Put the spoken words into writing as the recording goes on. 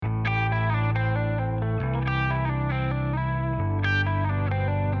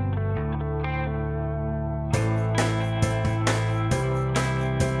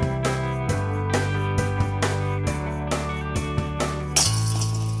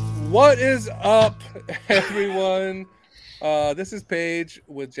What is up, everyone? This is Paige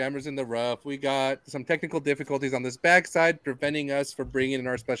with Jammers in the Rough. We got some technical difficulties on this backside, preventing us from bringing in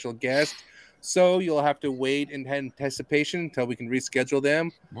our special guest. So you'll have to wait in anticipation until we can reschedule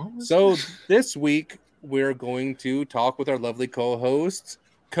them. So this week, we're going to talk with our lovely co-hosts,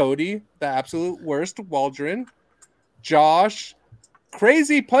 Cody, the absolute worst Waldron, Josh,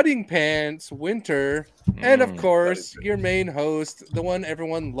 Crazy Putting Pants, Winter, and of course, your main host, the one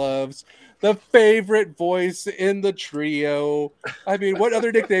everyone loves, the favorite voice in the trio. I mean, what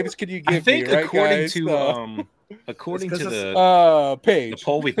other nicknames can you give me, right, guys? According to the Page, the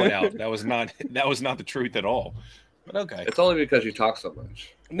poll we put out, that was not the truth at all. But okay, it's only because you talk so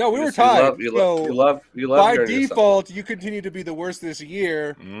much. No, we were tied. You love. By default, you continue to be the worst this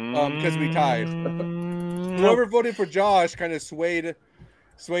year because we tied. Whoever voted for Josh kind of swayed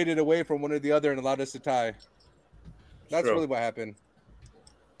it away from one or the other and allowed us to tie. That's really what happened.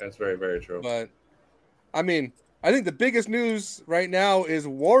 That's very, very true. But, I mean, I think the biggest news right now is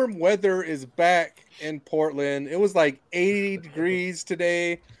warm weather is back in Portland. It was like 80 degrees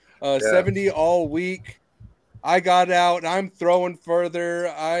today, 70 all week. I got out. I'm throwing further.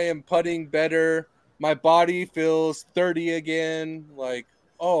 I am putting better. My body feels 30 again. Like,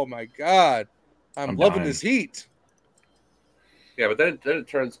 oh, my God. I'm loving this heat. Yeah, but then it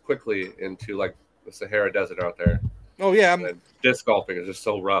turns quickly into like the Sahara Desert out there. Oh, yeah. Disc golfing is just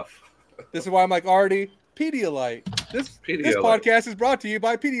so rough. This is why I'm like, Artie, Pedialyte. This podcast is brought to you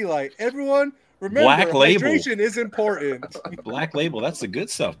by Pedialyte. Everyone, remember, hydration is important. Black Label, that's the good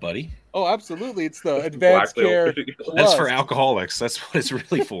stuff, buddy. Oh, absolutely. It's the advanced care. That's for alcoholics. That's what it's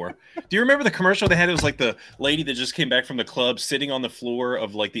really for. Do you remember the commercial they had? It was like the lady that just came back from the club sitting on the floor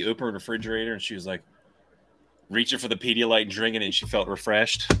of like the open refrigerator, and she was like reaching for the Pedialyte and drinking it, and she felt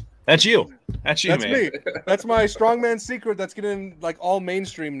refreshed. That's you. That's man. Me. That's my strongman secret that's getting like all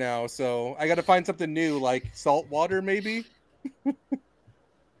mainstream now. So I got to find something new, like salt water, maybe.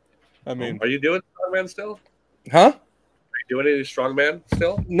 I mean, are you doing strongman still? Huh? Are you doing any strongman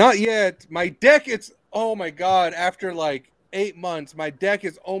still? Not yet. My deck, oh my God. After like 8 months, my deck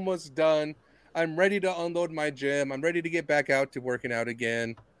is almost done. I'm ready to unload my gym. I'm ready to get back out to working out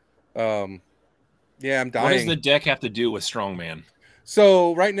again. Yeah, I'm dying. What does the deck have to do with strongman?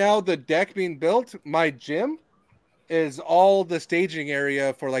 So right now, the deck being built, my gym is all the staging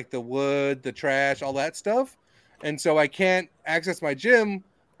area for like the wood, the trash, all that stuff. And so I can't access my gym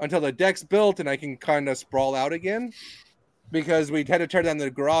until the deck's built and I can kind of sprawl out again because we had to tear down the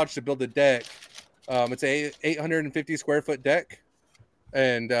garage to build the deck. It's a 850 square foot deck.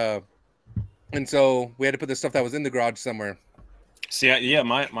 And so we had to put the stuff that was in the garage somewhere. See,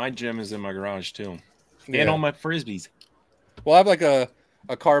 my gym is in my garage too. And all my Frisbees. Well, I have like a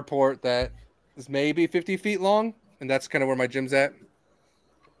carport that is maybe 50 feet long, and that's kind of where my gym's at.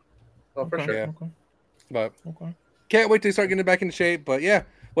 Oh, for sure. Yeah. Okay. But can't wait to start getting back in shape. But yeah,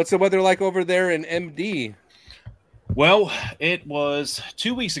 what's the weather like over there in MD? Well, it was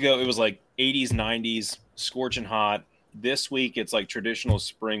 2 weeks ago. It was like 80s, 90s, scorching hot. This week, it's like traditional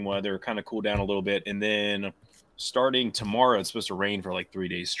spring weather, kind of cool down a little bit. And then starting tomorrow, it's supposed to rain for like 3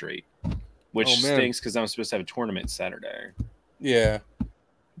 days straight. Which stinks because I'm supposed to have a tournament Saturday. Yeah.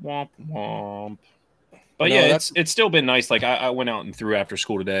 Womp womp. But no, it's still been nice. Like I went out and threw after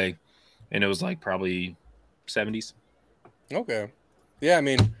school today, and it was like probably 70s. Okay. Yeah, I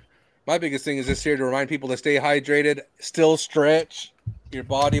mean, my biggest thing is just here to remind people to stay hydrated, still stretch. Your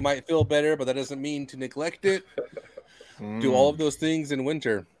body might feel better, but that doesn't mean to neglect it. Do all of those things in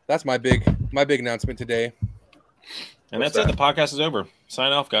winter. That's my big announcement today. And that's it. The podcast is over.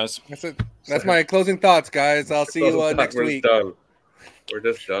 Sign off, guys. That's it. That's my closing thoughts, guys. I'll see you next week. We're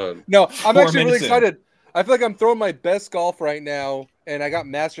just done. No, I'm actually really excited. I feel like I'm throwing my best golf right now, and I got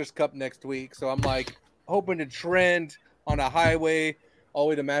Masters Cup next week. So I'm like hoping to trend on a highway all the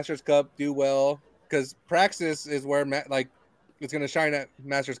way to Masters Cup, do well. Because Praxis is where it's going to shine at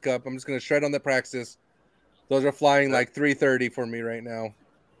Masters Cup. I'm just going to shred on the Praxis. Those are flying like 330 for me right now.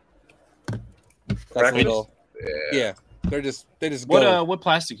 That's a little... Yeah, they just go. What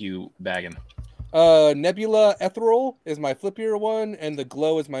plastic you bagging? Nebula Ethereal is my flippier one, and the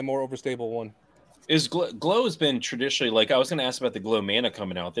Glow is my more overstable one. Is Glow has been traditionally like I was going to ask about the Glow Mana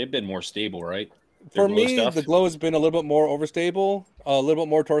coming out. They've been more stable, right? For me, the Glow has been a little bit more overstable, a little bit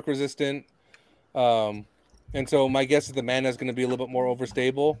more torque resistant, and so my guess is the Mana is going to be a little bit more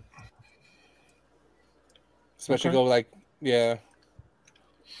overstable. Especially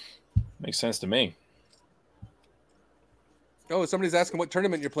makes sense to me. Oh, somebody's asking what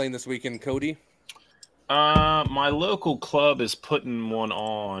tournament you're playing this weekend, Cody. My local club is putting one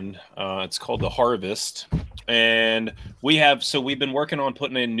on. It's called the Harvest, And we've been working on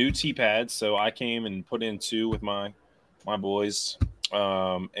putting in new tee pads. So I came and put in 2 with my boys.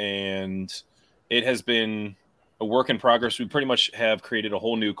 And it has been a work in progress. We pretty much have created a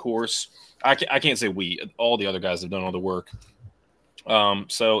whole new course. I can't say we, all the other guys have done all the work.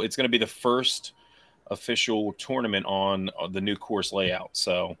 So it's going to be the first official tournament on the new course layout.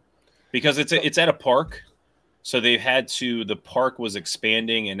 So because it's at a park, so the park was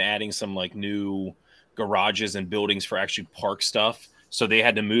expanding and adding some like new garages and buildings for actually park stuff. So they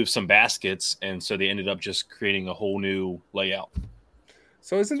had to move some baskets, and so they ended up just creating a whole new layout.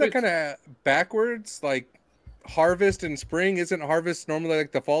 So isn't that kind of backwards? Like harvest and spring, isn't harvest normally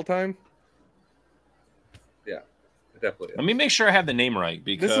like the fall time? Yeah, definitely. Let me make sure I have the name right,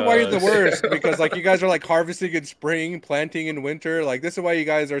 because This is why you're the worst, because like you guys are like harvesting in spring, planting in winter. Like this is why you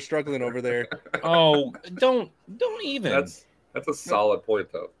guys are struggling over there. Oh, don't even. That's a solid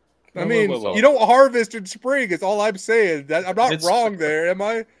point though. I mean, whoa. you don't harvest in spring. Is all I'm saying. I'm not wrong there, am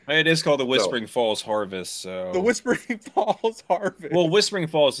I? It is called the Whispering Falls Harvest. So The Whispering Falls Harvest. well, Whispering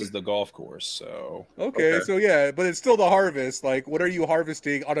Falls is the golf course. So Okay, so yeah, but it's still the harvest. Like, what are you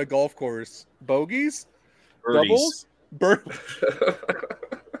harvesting on a golf course? Bogeys? birdies, Doubles?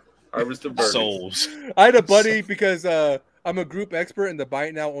 Harvest of birdies. souls. I had a buddy because I'm a group expert in the Buy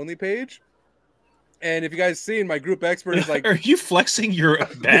It Now Only page. And if you guys seen, my group expert is like... Are you flexing your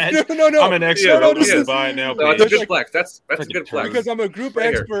badge? No. I'm an expert. Yeah, no, on this yes. Buy It Now No, page. it's a good flex. That's a good flex. Because I'm a group Right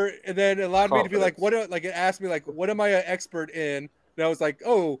here. expert, and then it allowed me to be like, Confidence. like it asked me like, what am I an expert in? And I was like,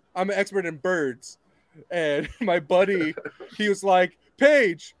 oh, I'm an expert in birds. And my buddy, he was like,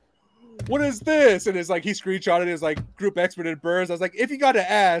 Paige, what is this? And it's like he screenshotted it as like group expert in birds. I was like, if you got to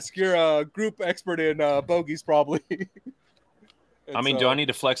ask, you're a group expert in bogeys probably. I mean, do I need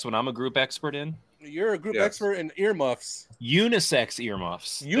to flex when I'm a group expert in? You're a group Yes. expert in earmuffs. Unisex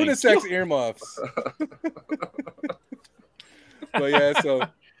earmuffs. Thank Unisex you. earmuffs. But yeah, so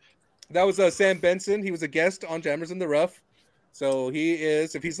that was Sam Benson. He was a guest on Jammers in the Rough. So he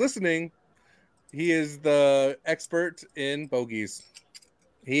is, if he's listening, he is the expert in bogeys.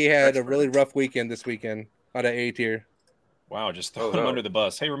 He had a really rough weekend this weekend out of A tier. Wow, just throw Oh, him no. under the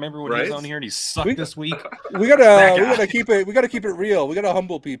bus. Hey, remember when he was Right? on here and he sucked We- this week? We That gotta guy. keep it real. We gotta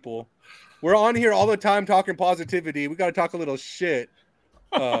humble people. We're on here all the time talking positivity. We gotta talk a little shit.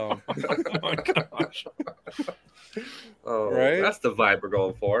 Oh my gosh. Oh, Right? that's the vibe we're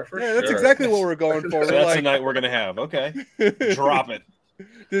going for Yeah, that's sure. exactly what we're going for. So We're that's the like, night we're gonna have. Okay, drop it.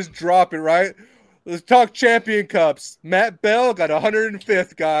 just drop it, right? Let's talk champion cups. Matt Bell got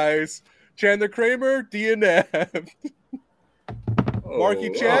 105th, guys. Chandler Kramer, DNF. Oh, Marky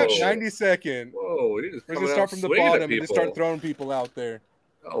Chat, whoa. 92nd. Whoa, you just We're coming gonna out start from the swinging at bottom and just start people. throwing people out there.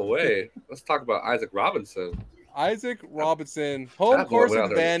 No way. Let's talk about Isaac Robinson. Isaac Robinson, home That boy course went out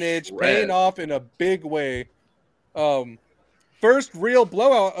there and advantage, shred. paying off in a big way. First real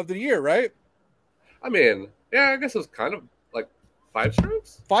blowout of the year, right? I mean, yeah, I guess it was kind of like 5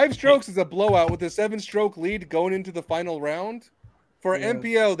 strokes. 5 strokes is a blowout with a 7-stroke lead going into the final round. For Yeah.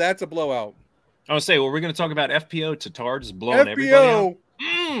 MPO, that's a blowout. I was say, well, we're gonna talk about FPO. Tatar just blowing everybody out.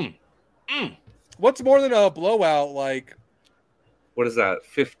 FPO, what's more than a blowout? Like, What is that?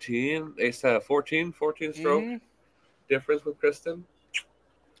 15? Ace 14 stroke mhm. difference with Kristen.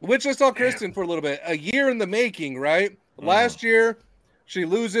 Which I saw Kristen for a little bit. A year in the making, right? Last year, she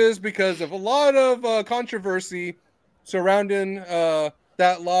loses because of a lot of controversy surrounding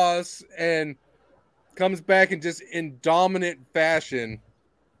that loss, and comes back and just in dominant fashion.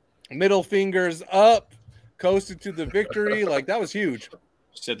 Middle fingers up, coasted to the victory. Like, that was huge.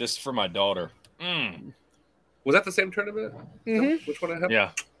 Said this is for my daughter. Was that the same tournament? Mhm. Which one I have?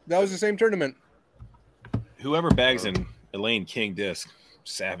 Yeah. That was the same tournament. Whoever bags in Elaine King disc,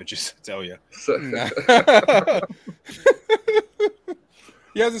 savages, I tell you. So, Nah.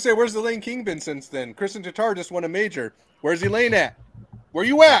 You have to say, where's Elaine King been since then? Kristen Tatar just won a major. Where's Elaine at? Where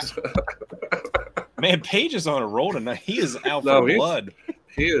you at? Man, Paige is on a roll tonight. He is out No, for he's- blood.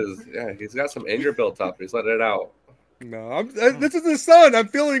 he is. Yeah, he's got some anger built up. He's letting it out. No, this is the sun. I'm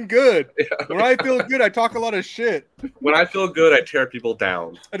feeling good. When I feel good, I talk a lot of shit. When I feel good, I tear people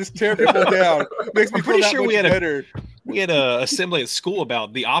down. I just tear people down. Makes me I'm feel pretty that sure much we had a- better. We had a assembly at school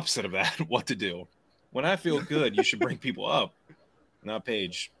about the opposite of that. What to do? When I feel good, you should bring people up. Not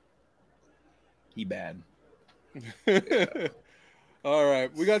Paige. He bad. All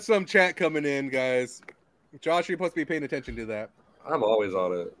right, we got some chat coming in, guys. Josh, you're supposed to be paying attention to that. I'm always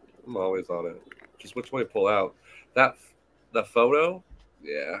on it. I'm always on it. Just which way to pull out. The photo,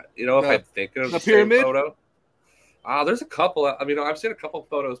 yeah. You know, if The- I think of the the same pyramid? photo. There's a couple. I mean, I've seen a couple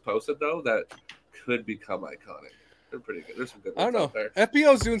photos posted though that could become iconic. They're pretty good. There's some good I don't ones know. out there.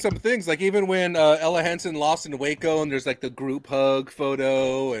 FBO's doing some things, like even when Ella Henson lost in Waco, and there's like the group hug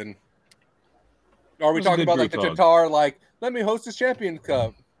photo, and are we It was a talking good about like the group hug. Tatar, like let me host this Champion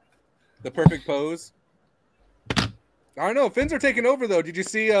Cup, the perfect pose? I don't know. Finns are taking over though. Did you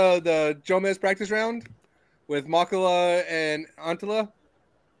see the Jomez practice round with Makala and Antala?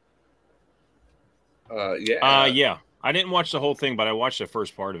 Yeah. Yeah. I didn't watch the whole thing, but I watched the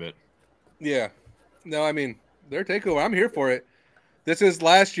first part of it. Yeah. No, I mean their takeover. I'm here for it. This is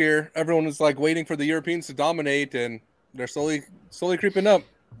last year. Everyone was like waiting for the Europeans to dominate, and they're slowly creeping up.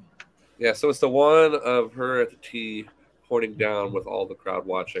 Yeah, so it's the one of her at the tee pointing down with all the crowd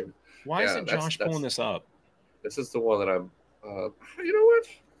watching. Why Yeah, isn't that's- Josh that's- pulling this up? This is the one that I'm. You know what?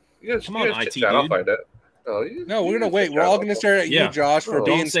 You guys, Come you on, guys IT chit-chat, I'll dude. find it. No, we're gonna wait. We're all gonna stare at Yeah. you, Josh, for Oh.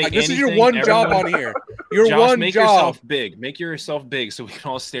 being. Don't say This is your anything, one job everyone. on here. Your Josh, one make job. yourself big. Make yourself big so we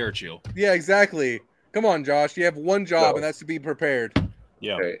can all stare at you. Yeah, exactly. Come on, Josh. You have one job, No. and that's to be prepared.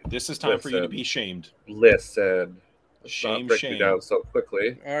 Yeah. Okay, This is time for you to listen. be shamed. Listen. Let's Shame, not break shame. you down so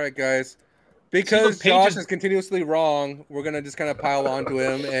quickly. All right, guys. Because Paige Josh is- is continuously wrong, we're gonna just kind of pile onto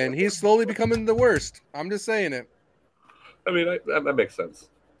him, and he's slowly becoming the worst. I'm just saying it. I mean, that makes sense.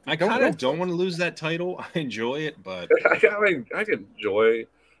 I Don't- kind of don't- don't want to lose that title. I enjoy it, but I mean, I can enjoy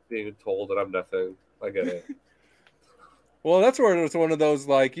being told that I'm nothing. I get it. Well, that's where it's one of those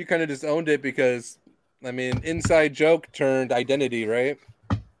like you kind of just owned it because, I mean, inside joke turned identity, right?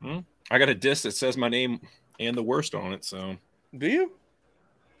 I got a disc that says my name and the worst on it. So, Do you?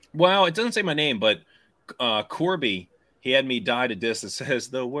 well, it doesn't say my name, but Corby, he had me dyed a disc that says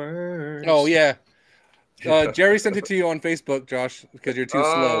the worst. Oh yeah. Jerry sent it to you on Facebook, Josh, because you're too slow.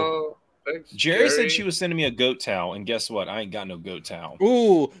 Oh, thanks, Jerry said she was sending me a goat towel, and guess what? I ain't got no goat towel.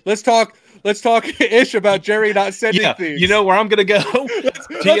 Ooh, let's talk ish about Jerry not sending Yeah, things. you know where I'm gonna go? Let's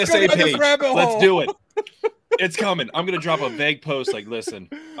go TSA down this page. rabbit Let's hole. do it. It's coming. I'm gonna drop a vague post like, "Listen,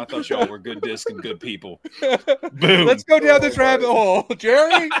 I thought y'all were good disc and good people." Boom. Let's go down this Oh, my. rabbit hole,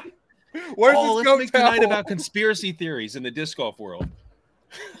 Jerry. Where's Oh, this let's goat make the night towel? about conspiracy theories in the disc golf world.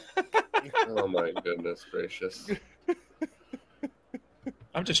 Oh my goodness gracious!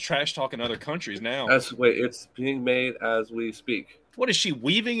 I'm just trash talking other countries now. Wait, it's being made as we speak. What is she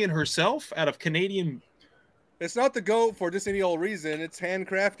weaving in herself out of Canadian? It's not the goat for just any old reason. It's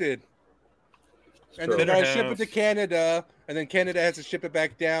handcrafted. And then they Better gotta ship it have- to Canada, and then Canada has to ship it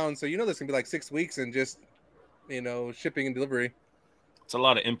back down. So you know this can be like 6 weeks and just, shipping and delivery. It's a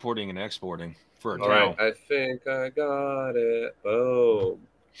lot of importing and exporting for a All towel. right, I think I got it. Boom.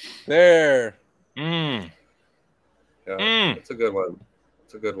 There. Mm. Yeah, Mm. it's a good one.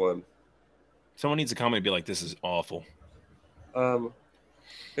 It's a good one. Someone needs to comment and be like, "This is awful."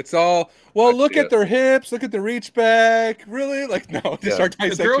 It's all well. I Look see at it. their hips. Look at the reach back. Really? Like no. Just Yeah. start The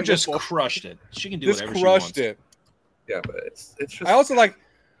dissecting girl just nipple. crushed it. She can do Just whatever crushed she wants. it. Yeah, but it's just. I also like.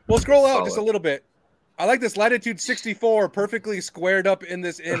 Well, scroll out just a Solid. little bit. I like this latitude 64 perfectly squared up in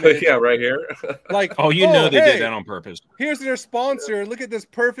this image. yeah, right here. Like, Oh, you know they hey, did that on purpose. Here's their sponsor. Look at this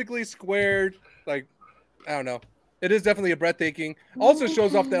perfectly squared. Like, I don't know. It is definitely a breathtaking. Also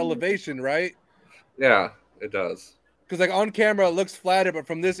shows off the elevation, right? Yeah, it does. Because like on camera it looks flatter, but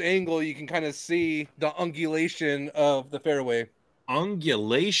from this angle you can kind of see the ungulation of the fairway.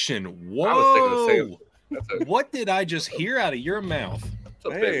 Ungulation. I was thinking the Whoa. same. That's What did I just hear out of your mouth?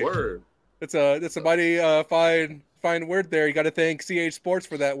 a Hey. big word. It's a mighty fine word there. You got to thank CH Sports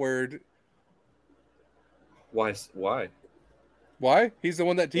for that word. Why? Why? Why? He's the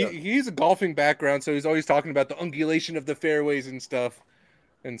one that Yeah. he's a golfing background, so he's always talking about the ungulation of the fairways and stuff.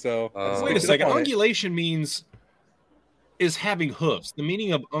 And so I just Wait Wait a picked it up second. on it. Ungulation means is having hooves. The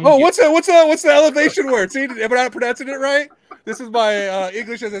meaning of Oh, what's the elevation word? See, am I not pronouncing it right? This is my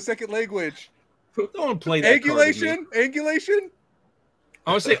English as a second language. Don't play that card with me. Angulation? Angulation?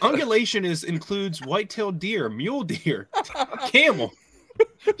 I would say ungulation includes white-tailed deer, mule deer, camel.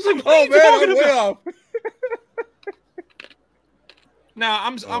 It's like, what Oh are you man, talking I'm way about? off. Nah,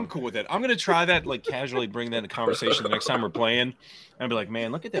 I'm cool with it. I'm gonna try that, like casually bring that into conversation the next time we're playing, and be like,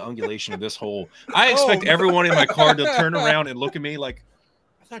 man, look at the ungulation of this hole. I expect no. everyone in my car to turn around and look at me like,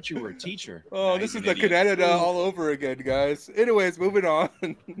 I thought you were a teacher. Oh, Nah, this he's is an the idiot. Canada all over again, guys. Anyways, moving on.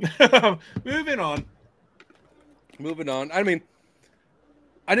 Moving on. Moving on. I mean,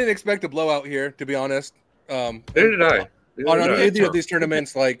 I didn't expect a blowout here, to be honest. Neither did I. On Neither did I. any of these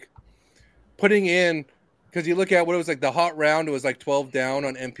tournaments, like putting in, because you look at what it was like the hot round, it was like 12 down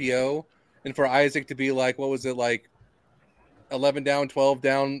on MPO, and for Isaac to be like, what was it, like 11 down, 12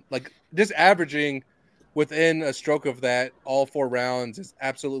 down, like just averaging within a stroke of that all 4 rounds is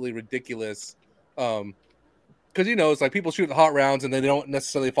absolutely ridiculous. Because it's like people shoot the hot rounds and then they don't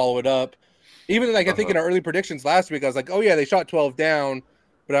necessarily follow it up. Even like I think in our early predictions last week, I was like, oh yeah, they shot 12 down,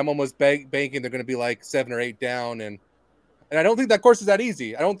 but I'm almost banking they're going to be like 7 or 8 down, and I don't think that course is that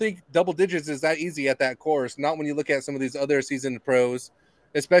easy. I don't think double digits is that easy at that course. Not when you look at some of these other seasoned pros,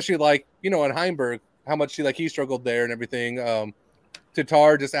 especially like on Heimberg, how much he struggled there and everything.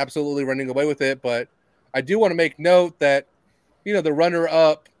 Tatar just absolutely running away with it, but I do want to make note that the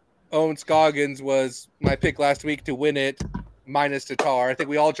runner-up, Owen Scoggins, was my pick last week to win it, minus Tatar. I think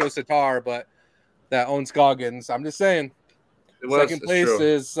we all chose Tatar, but that Owen Scoggins. I'm just saying. Second place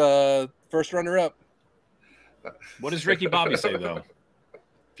is first runner-up. What does Ricky Bobby say, though?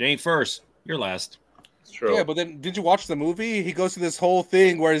 If you ain't first, you're last. It's true. Yeah, but then did you watch the movie? He goes to this whole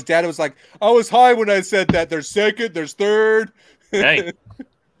thing where his dad was like, I was high when I said that. There's second, there's third. Hey,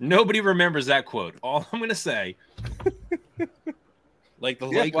 nobody remembers that quote. All I'm going to say, like the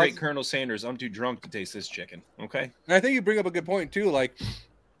late great Colonel Sanders, I'm too drunk to taste this chicken. Okay? And I think you bring up a good point, too. Like,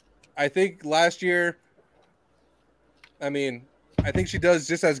 I think last year, I think she does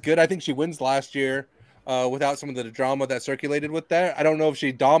just as good. I think she wins last year. Without some of the drama that circulated with that. I don't know if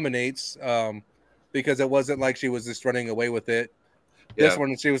she dominates because it wasn't like she was just running away with it. Yeah. This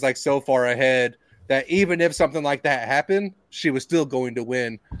one, she was like so far ahead that even if something like that happened, she was still going to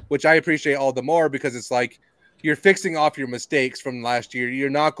win, which I appreciate all the more because it's like you're fixing off your mistakes from last year. You're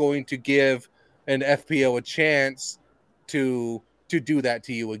not going to give an FPO a chance to do that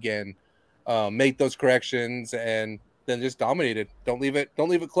to you again. Make those corrections and then just dominate it. Don't leave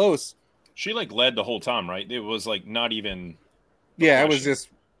it close. She like led the whole time, right? It was like not even. Yeah, it was just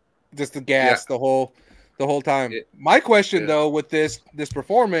the gas the whole time. My question though, with this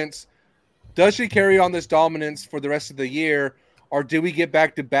performance, does she carry on this dominance for the rest of the year, or do we get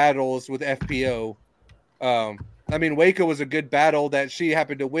back to battles with FPO? Waco was a good battle that she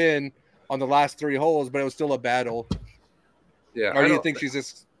happened to win on the last 3 holes, but it was still a battle. Yeah, or do you think she's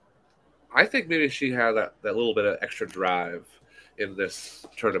just? I think maybe she had that little bit of extra drive in this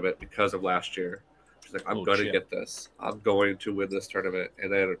tournament because of last year. She's like, I'm going to get this. I'm going to win this tournament.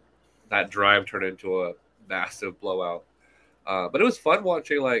 And then that drive turned into a massive blowout. But it was fun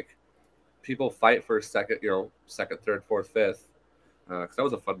watching like people fight for second, third, fourth, fifth. Because that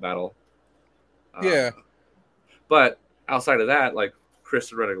was a fun battle. Yeah. But outside of that, like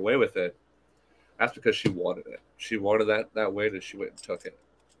Kristen running away with it, that's because she wanted it. She wanted that win and she went and took it.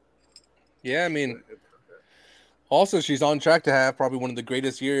 Yeah, also, she's on track to have probably one of the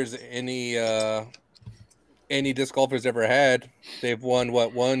greatest years any disc golfer's ever had. They've won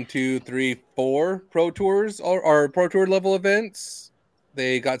 1, 2, 3, 4 Pro Tours or Pro Tour level events.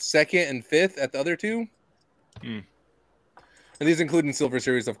 They got second and fifth at the other 2. And these including Silver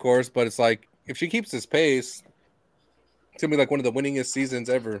Series, of course. But it's like if she keeps this pace, it's gonna be like one of the winningest seasons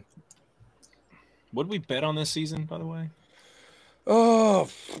ever. What did we bet on this season, by the way? Oh,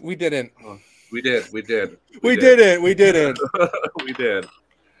 we didn't. We did. We didn't. We didn't. We did.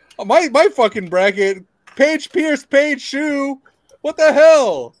 My fucking bracket. Paige Pierce, Paige Shue. What the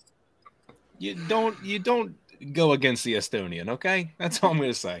hell? You don't go against the Estonian, okay? That's all I'm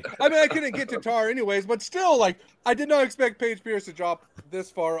gonna say. I couldn't get to Tar anyways, but still, like, I did not expect Paige Pierce to drop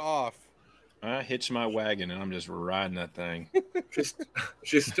this far off. I hitched my wagon and I'm just riding that thing.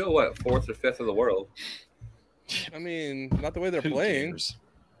 She's still what, 4th or 5th in the world? Not the way they're playing. Cares?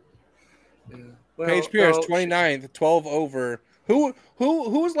 Yeah. Paige Pierce, 29th, 12 over. Who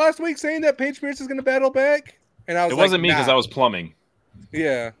was last week saying that Paige Pierce is going to battle back? And I was wasn't me because I was plumbing.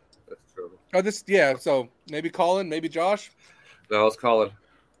 Yeah. That's true. So maybe Colin, maybe Josh? No, it's Colin.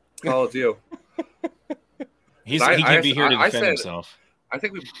 Colin's you. He can't be here to defend himself. I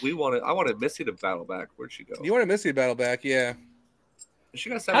think I wanted Missy to battle back. Where'd she go? You wanted Missy to battle back, yeah. She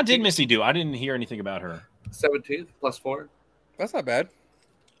got 17th. How did Missy do? I didn't hear anything about her. 17th, +4. That's not bad.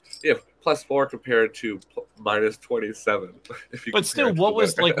 Yeah, +4 compared to -27. But still, what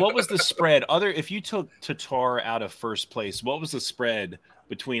was the spread? If you took Tatar out of first place, what was the spread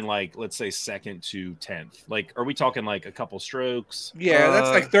between, like, let's say 2nd to 10th? Like, are we talking like a couple strokes? Yeah, that's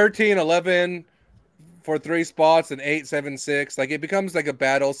like 13, 11 for 3 spots and 8, 7, 6. Like, it becomes like a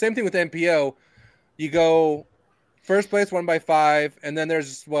battle. Same thing with MPO. You go first place 1 by 5, and then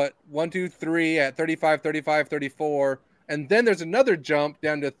there's 1, 2, 3 at 35, 35, 34. And then there's another jump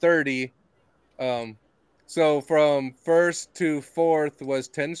down to 30. So from 1st to 4th was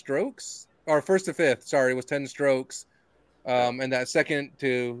 10 strokes, or 1st to 5th, sorry, was 10 strokes. And that 2nd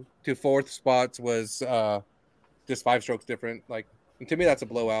to 4th spots was just 5 strokes different. Like, and to me, that's a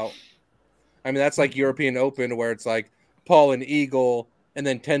blowout. That's like European Open, where it's like Paul and Eagle, and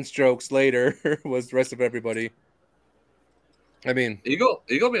then 10 strokes later was the rest of everybody. Eagle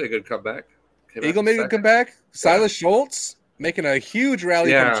made a good comeback. Eagle made a comeback. Silas Schultz making a huge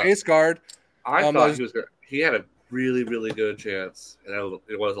rally from Chase Guard. I thought he had a really, really good chance, and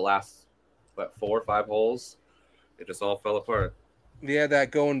it was the last 4 or 5 holes. It just all fell apart. Yeah,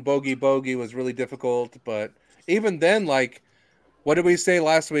 that going bogey was really difficult, but even then, like, what did we say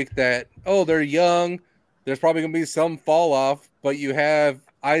last week? That they're young, there's probably gonna be some fall off, but you have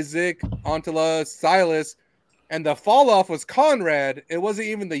Isaac, Antela, Silas, and the fall off was Conrad. It wasn't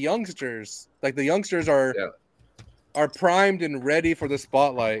even the youngsters. Like the youngsters are primed and ready for the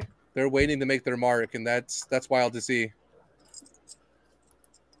spotlight. They're waiting to make their mark, and that's wild to see.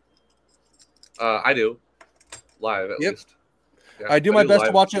 I do live at least. Yeah, I do my best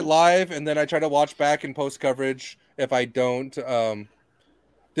to watch it live, and then I try to watch back and post coverage if I don't.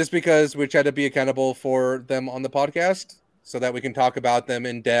 Just because we try to be accountable for them on the podcast, so that we can talk about them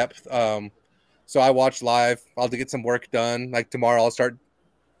in depth. So I watch live. I'll get some work done. Like tomorrow, I'll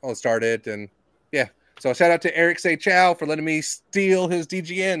start it, and yeah. So shout out to Eric Say Chow for letting me steal his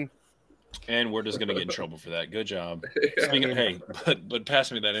DGN. And we're just gonna get in trouble for that. Good job. Hey, but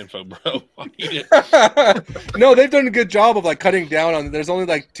pass me that info, bro. I need it. No, they've done a good job of like cutting down on. There's only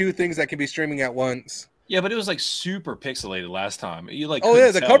like 2 things that can be streaming at once. Yeah, but it was like super pixelated last time. You like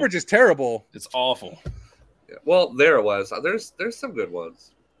the coverage is terrible. It's awful. Yeah. Well, there it was. There's some good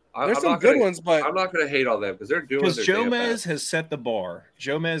ones. There's some good ones, but I'm not gonna hate on them because they're doing. Because Jomez has set the bar.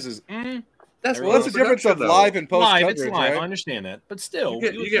 Jomez is. That's the difference of live and post coverage. It's live. Right? I understand that, but still,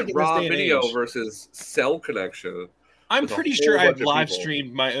 you get raw video versus cell connection. I'm pretty sure I've live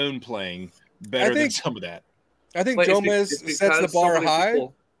streamed my own playing better than some of that. I think Jomez sets the bar high,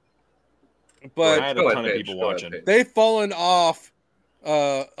 but I had a ton of people watching. They've fallen off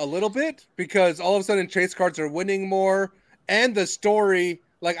a little bit because all of a sudden chase cards are winning more, and the story.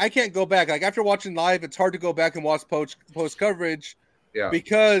 Like I can't go back. Like after watching live, it's hard to go back and watch post coverage. Yeah,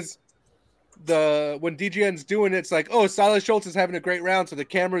 because when DGN's doing it, it's like, Silas Schultz is having a great round, so the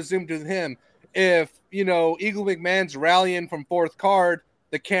camera zoomed to him. If, Eagle McMahon's rallying from 4th card,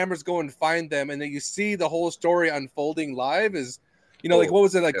 the cameras go and find them, and then you see the whole story unfolding live is, like, what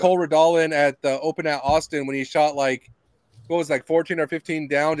was it, like Cole Redolin at the Open at Austin when he shot, 14 or 15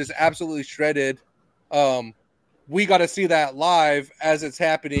 down, just absolutely shredded. We got to see that live as it's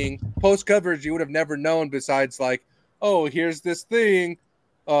happening. Post-coverage, you would have never known besides, like, here's this thing.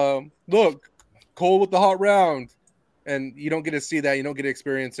 Look, Cole with the hot round, and you don't get to see that, you don't get to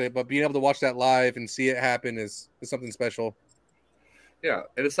experience it, but being able to watch that live and see it happen is something special. Yeah,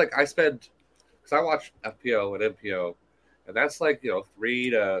 and it's like because I watch FPO and MPO, and that's like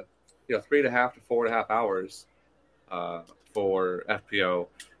 3.5 to 4.5 hours for FPO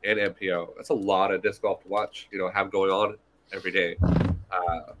and MPO. That's a lot of disc golf to watch, have going on every day,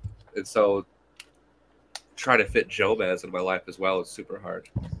 and so trying to fit Jomez in my life as well is super hard.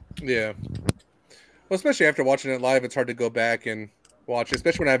 Yeah. Well, especially after watching it live, it's hard to go back and watch,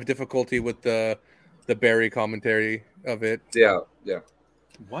 especially when I have difficulty with the Barry commentary of it. Yeah.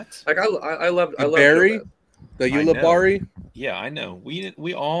 What? Like I love Barry, the Eulabari. Yeah, I know.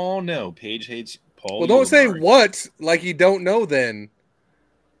 We all know Paige hates Paul. Well, don't say what like you don't know. Then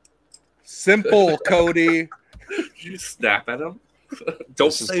simple, Cody. Did you snap at him?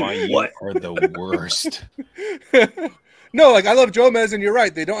 Don't say what. You are the worst. No, like I love Jomez, and you're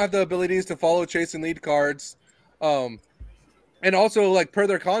right. They don't have the abilities to follow chase and lead cards, and also like per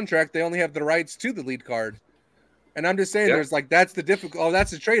their contract, they only have the rights to the lead card. And I'm just saying, there's like that's the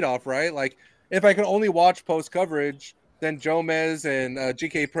that's the trade off, right? Like if I can only watch post coverage, then Jomez and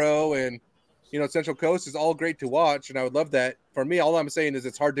GK Pro and Central Coast is all great to watch, and I would love that. For me, all I'm saying is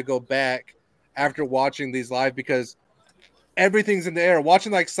it's hard to go back after watching these live because everything's in the air.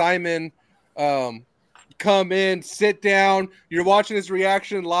 Watching like Simon. Come in, sit down. You're watching his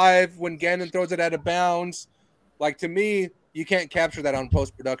reaction live when Gannon throws it out of bounds. Like to me, you can't capture that on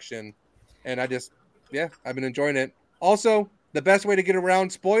post production, and I've been enjoying it. Also, the best way to get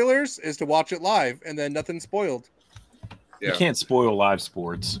around spoilers is to watch it live, and then nothing's spoiled. Yeah. You can't spoil live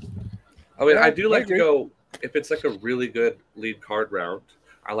sports. I mean, I do like to go if it's like a really good lead card round.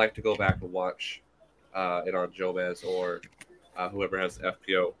 I like to go back and watch it on Jomez or whoever has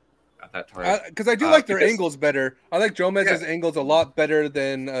FPO. At that time, because I do like their angles better. I like Jomez's angles a lot better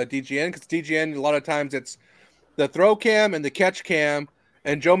than DGN because DGN a lot of times it's the throw cam and the catch cam,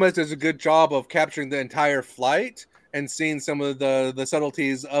 and Jomez does a good job of capturing the entire flight and seeing some of the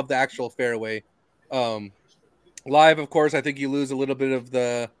subtleties of the actual fairway. Live, of course, I think you lose a little bit of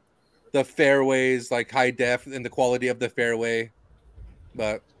the fairways, like high def and the quality of the fairway,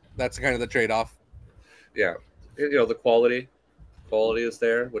 but that's kind of the trade off. Yeah, the quality is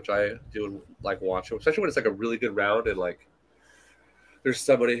there, which I do like watching, especially when it's like a really good round and like there's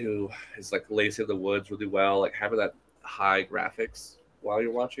somebody who is like lacing the woods really well, like having that high graphics while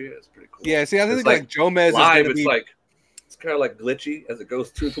you're watching it. It's pretty cool. Yeah, see, I think It's like Jomez live, is going to be it's kind of like glitchy as it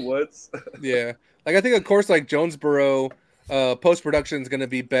goes through the woods. yeah. Like I think of course like Jonesboro post production is going to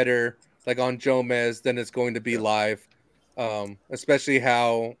be better like on Jomez than it's going to be live. Especially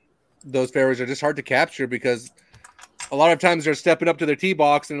how those fairways are just hard to capture because a lot of times they're stepping up to their tee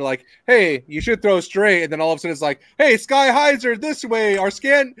box and they're like, "Hey, you should throw straight," and then all of a sudden it's like, "Hey, Sky Heiser this way," or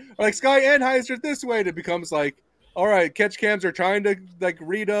Sky and Heiser this way. And it becomes like, all right, catch cams are trying to like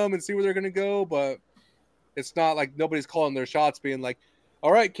read them and see where they're gonna go, but it's not like nobody's calling their shots, being like,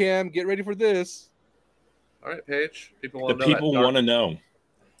 "All right, Cam, get ready for this." All right, Paige. People want to know.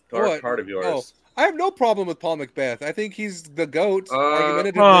 Dark heart of yours. Oh, I have no problem with Paul McBeth. I think he's the GOAT,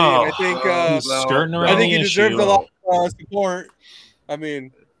 argumentatively. And I think skirting around I think he the deserves issue. a lot of support. I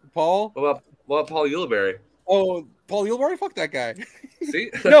mean, Paul. What about Paul Ulibarri? Oh, Paul Ulibarri? Fuck that guy.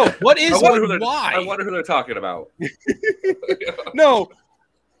 See? No, what is why? I wonder who they're talking about. No,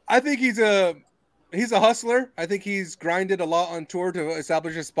 I think he's a hustler. I think he's grinded a lot on tour to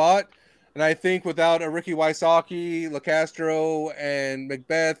establish a spot. And I think without a Ricky Wysocki, LeCastro, and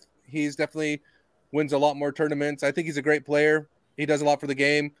McBeth, he's definitely wins a lot more tournaments. I think he's a great player. He does a lot for the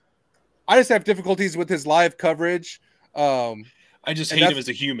game. I just have difficulties with his live coverage. I just hate him as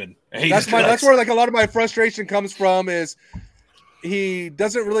a human. That's where like a lot of my frustration comes from is he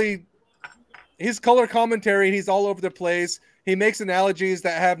doesn't really his color commentary, he's all over the place. He makes analogies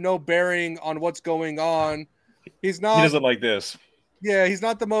that have no bearing on what's going on. He doesn't like this. Yeah, he's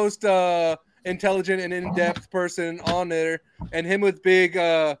not the most intelligent and in-depth person on there. And him with Big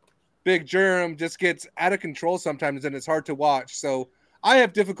Germ just gets out of control sometimes, and it's hard to watch. So I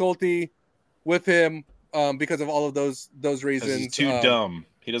have difficulty with him because of all of those reasons. He's too dumb.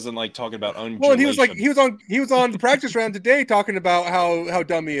 He doesn't like talking about undulation. Well, and he was on the practice round today talking about how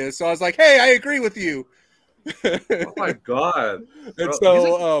dumb he is. So I was like, hey, I agree with you. Oh my god! And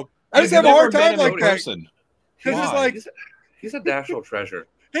so I just have a hard time like that. Because he's a national treasure.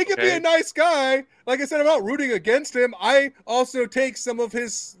 He could be a nice guy. Like I said, I'm not rooting against him. I also take some of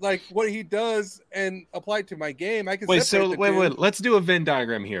his like what he does and apply it to my game. I can wait. Let's do a Venn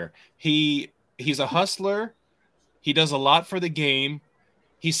diagram here. He's a hustler. He does a lot for the game.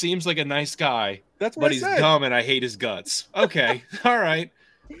 He seems like a nice guy. That's what he's dumb, and I hate his guts. Okay, all right.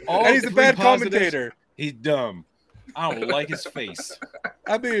 And he's a bad commentator. He's dumb. I don't like his face.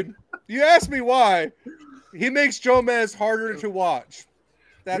 I mean, you asked me why. He makes Jomez harder to watch.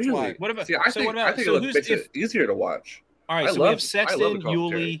 That's why. What about? See, I think it makes it easier to watch. All right, we have Sexton,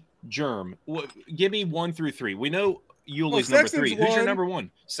 Yuli, Germ. Give me 1 through 3. We know Yuli's number 3. Who's your number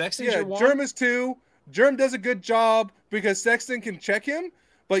 1? Sexton's your 1? Germ is 2. Germ does a good job because Sexton can check him,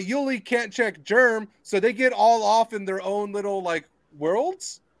 but Yuli can't check Germ, so they get all off in their own little like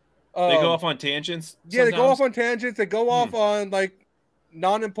worlds. They go off on tangents. Yeah, they go off on tangents. They go off on like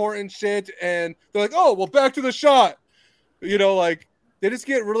non-important shit, and they're like, "Oh, well, back to the shot." You know, like they just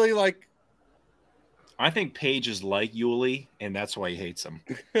get really like. I think Paige is like Yuli, and that's why he hates him.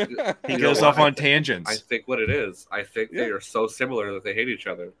 He goes off on tangents. I think what it is. I think they are so similar that they hate each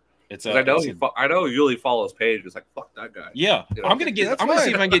other. I know Yuli follows Paige. It's like fuck that guy. Yeah, you know? I'm gonna see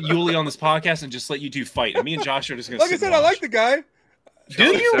if I can get Yuli on this podcast and just let you two fight. And me and Josh are just gonna. Like I said, I like the guy. Do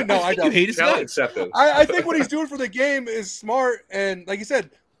you? No, I don't. You hate his guts. I think what he's doing for the game is smart, and like you said,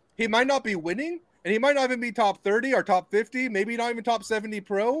 he might not be winning, and he might not even be top 30 or top 50, maybe not even top 70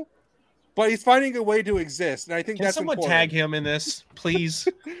 pro, but he's finding a way to exist, and I think that's important. Can someone tag him in this, please?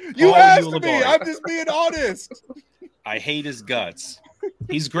 You asked me. I'm just being honest. I hate his guts.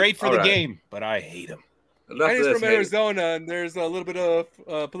 He's great for the game, but I hate him. And he's from Arizona, and there's a little bit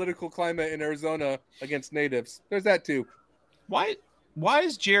of political climate in Arizona against natives. There's that too. Why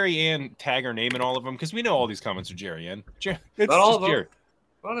is Jerry Ann tag her name in all of them? Because we know all these comments are Jerry Ann. Not all of them.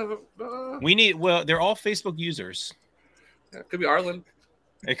 They're all Facebook users. It could be Arlen.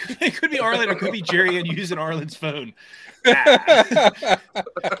 It could be Arlen. It could be Jerry Ann using Arlen's phone.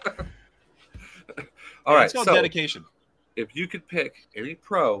 All right. It's called dedication. If you could pick any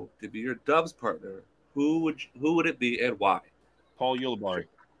pro to be your Dubs partner, who would it be and why? Paul Ulibarri.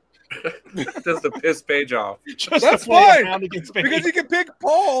 Just to piss Paige off. That's fine. Because you can pick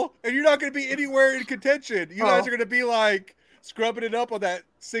Paul, and you're not going to be anywhere in contention. You guys are going to be like scrubbing it up on that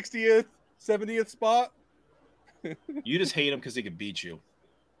 60th, 70th spot. You just hate him because he can beat you.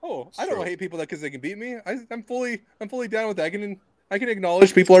 Oh, I don't hate people because they can beat me. I'm fully down with that. I can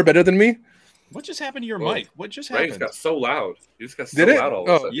acknowledge people are better than me. What just happened to your mic? What just happened? Ray got so loud. You just got so loud all of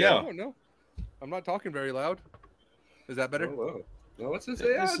a sudden. Yeah. I don't know. I'm not talking very loud. Is that better? Oh, no, it's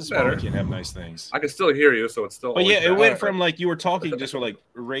better. You can have nice things. I can still hear you, so it's still. But yeah, it went from like you were talking, just were like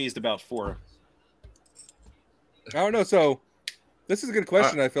raised about 4. I don't know. So This is a good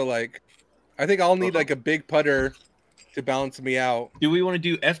question. I feel like I think I'll need like a big putter to balance me out. Do we want to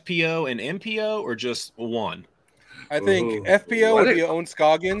do FPO and MPO or just one? I think FPO would be Owen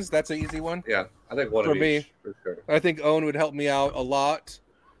Scoggins. That's an easy one. Yeah, I think one for of me. Each, for sure. I think Owen would help me out a lot.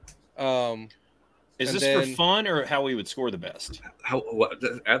 Is this for fun or how we would score the best?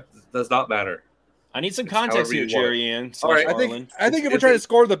 That does not matter. I need some context here, Jerry Ann. All right, I think if we're trying to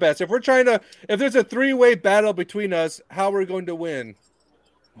score the best, if there's a 3-way battle between us, how are we going to win?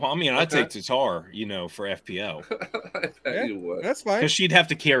 Well, I mean, I'd take Tatar, for FPO. I bet you would. That's fine. Because she'd have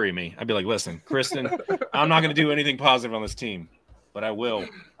to carry me. I'd be like, listen, Kristen, I'm not going to do anything positive on this team, but I will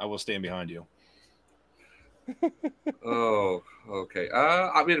stand behind you. Oh, okay.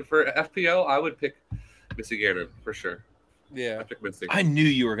 I mean, for FPO, I would pick Missy Gannon for sure. Yeah, I pick Missy. I knew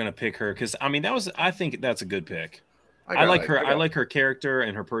you were going to pick her because I think that's a good pick. I like her. I like her character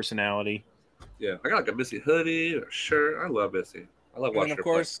and her personality. Yeah, I got like a Missy hoodie or shirt. I love Missy. I love watching her. And of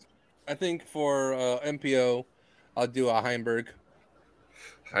course, play. I think for MPO, I'll do a Heimberg.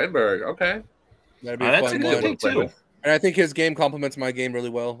 Heimberg, okay. That'd be that's fun a good pick too. And I think his game complements my game really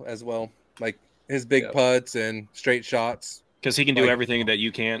well as well. Like his big putts and straight shots. Because he can do everything that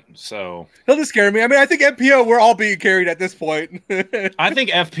you can't. So he'll just carry me. I mean, I think MPO, we're all being carried at this point. I think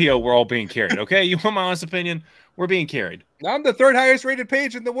FPO, we're all being carried. Okay, you want my honest opinion? We're being carried. I'm the 3rd highest rated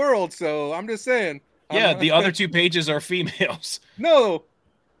page in the world, so I'm just saying. Yeah, the other 2 pages are females. No,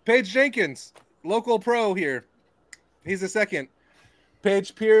 Paige Jenkins, local pro here. He's the 2nd.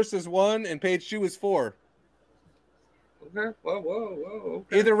 Paige Pierce is 1, and Paige Chu is 4. Okay. Whoa.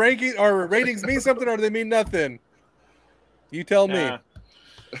 Okay. Either ranking or ratings mean something, or they mean nothing. You tell me.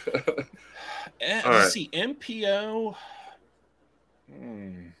 Let's see, MPO.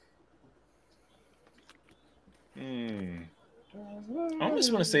 I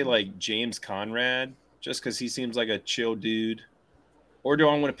almost want to say like James Conrad, just because he seems like a chill dude. Or do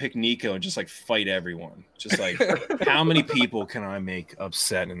I want to pick Nico and just like fight everyone? Just like, how many people can I make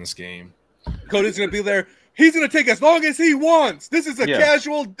upset in this game? Cody's going to be there. He's going to take as long as he wants. This is a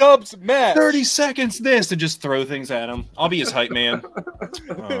casual dubs match. 30 seconds this, and just throw things at him. I'll be his hype man. It's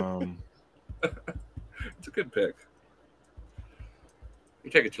a good pick.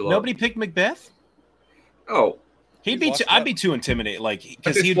 You take it too long. Nobody picked Macbeth? Oh. I'd be too intimidated, like,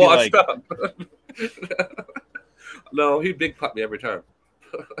 because he'd be like, no, he'd big putt me every time.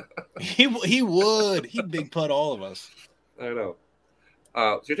 he would. He'd big putt all of us. I know.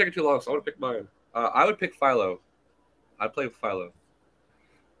 So you're taking too long, so I want to pick mine. I would pick Philo. I'd play with Philo.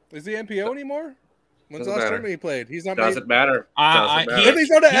 Is he MPO anymore? When's the last tournament he played? He's not. Doesn't matter. If he's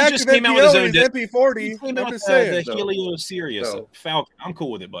not an active MPO, he's MP40. He came out with the Helio Sirius Falcon. I'm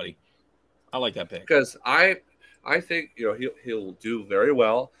cool with it, buddy. I like that pick because I think he'll do very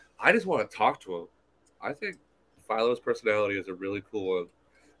well. I just want to talk to him. I think Philo's personality is a really cool one,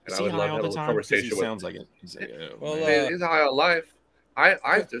 and I would love to have a conversation with him. Sounds like it. He's like, he's high on life.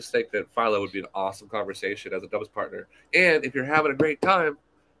 I just think that Philo would be an awesome conversation as a doubles partner, and if you're having a great time,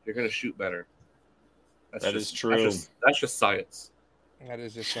 you're going to shoot better. That is true. That's just science. That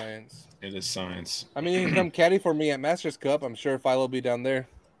is just science. It is science. I mean, you can come caddy for me at Masters Cup. I'm sure Philo will be down there.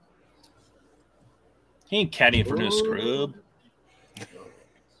 He ain't caddying for no scrub.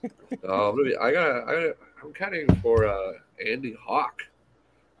 I'm caddying for Andy Hawk.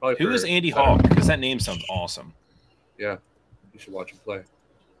 Who is Andy Hawk? Because that name sounds awesome. Yeah, you should watch him play.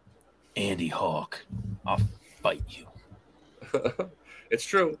 Andy Hawk, I'll fight you. It's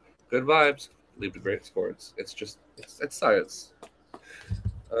true. Good vibes lead to great scores. It's science.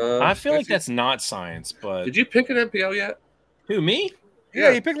 I feel like that's not science, but did you pick an MPO yet? Who, me?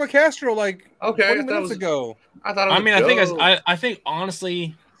 Yeah, he picked LaCastro 20 minutes ago. I thought it was I think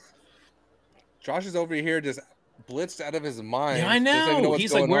honestly, Josh is over here just blitzed out of his mind. Yeah, I know.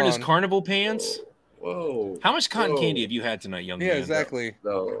 He's like wearing his carnival pants. Whoa. How much cotton candy have you had tonight, young man? Yeah, exactly.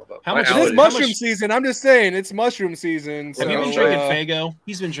 No. How much? It's mushroom season. I'm just saying, it's mushroom season. Have you been drinking Faygo?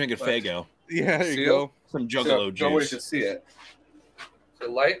 He's been drinking Faygo. Yeah, there you go. Some Juggalo juice. Nobody should see it. The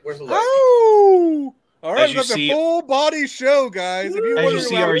light? Where's the light? Oh! All right, that's a full body show, guys. If you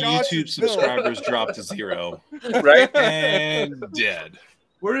see our YouTube subscribers drop to 0. Right? And dead.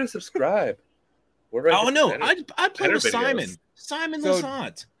 Where to subscribe? Oh, no. I'd play with Simon. Simon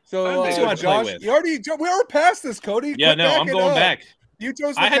Lassant. So, Josh, we already past this, Cody. Yeah, no, I'm going back. You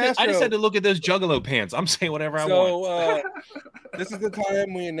chose I just had to look at those Juggalo pants. I'm saying whatever I want. This is the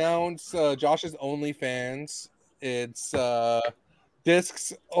time we announce Josh's OnlyFans. It's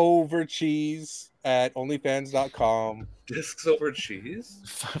discs over cheese at onlyfans.com. Discs over cheese?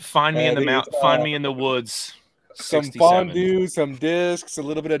 Find me in the mountain. Find me in the woods. Some 67. fondue, some discs, a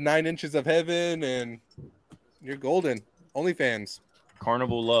little bit of 9 inches of heaven, and you're golden. OnlyFans.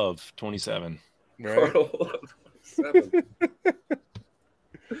 Carnival Love 27. Right?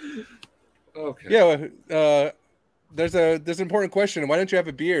 Okay. Yeah. There's an important question. Why don't you have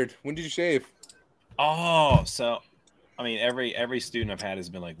a beard? When did you shave? Oh, so I mean, every student I've had has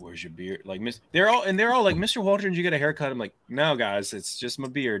been like, "Where's your beard?" Like, they're all like, "Mr. Waldron, did you get a haircut?" I'm like, "No, guys, it's just my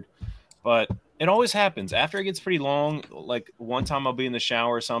beard." But it always happens after it gets pretty long. Like one time I'll be in the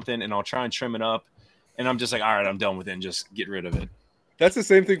shower or something, and I'll try and trim it up, and I'm just like, "All right, I'm done with it," and just get rid of it. That's the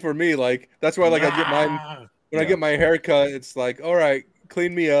same thing for me. Like that's why, like, I get mine when I get my haircut. It's like, all right,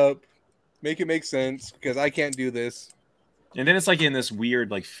 clean me up, make it make sense because I can't do this. And then it's like in this weird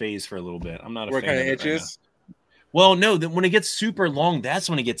like phase for a little bit. I'm not a where fan it kind of of itches. Right well, no, when it gets super long, that's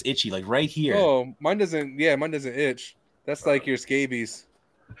when it gets itchy, like right here. Oh, mine doesn't. Yeah, mine doesn't itch. That's like your scabies.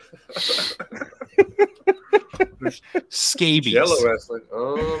 Scabies. Jello wrestling.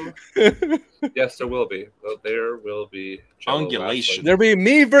 Yes, there will be. There will be Jello ungulation. There'll be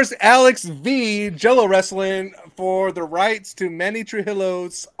me versus Alex V. Jello wrestling for the rights to Manny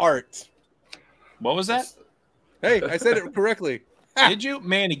Trujillo's art. What was that? Hey, I said it correctly. Did you,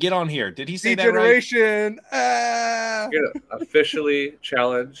 Manny? Get on here. Did he say that right? Degeneration. Officially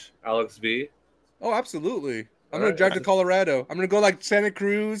challenge Alex V. Oh, absolutely. I'm going to drive to Colorado. I'm going to go like Santa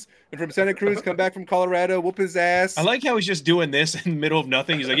Cruz, and from Santa Cruz, come back from Colorado, whoop his ass. I like how he's just doing this in the middle of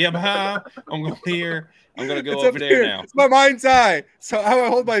nothing. He's like, yeah, I'm going here. I'm going to go over there now. It's my mind's eye. So how I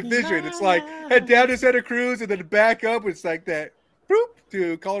hold my vision. It's like head down to Santa Cruz and then back up. It's like that. Boop,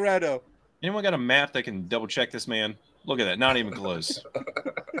 to Colorado. Anyone got a map that can double check this man? Look at that. Not even close.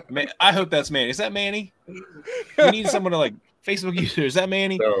 Man, I hope that's Manny. Is that Manny? We need someone to like Facebook user. Is that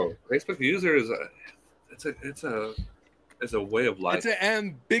Manny? No, Facebook user is it's a way of life. It's an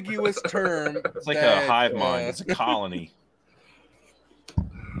ambiguous term. It's like a hive mind. It's a colony.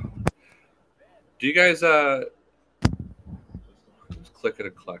 Do you guys just clicking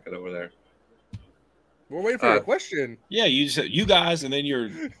and clacking over there? We're waiting for a question. Yeah, you guys, and then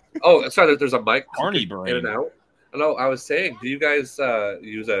you're. Oh, sorry. There's a mic. Carney brain. In and out. No, I was saying, do you guys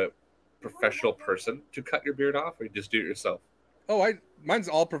use a professional person to cut your beard off, or you just do it yourself? Oh, mine's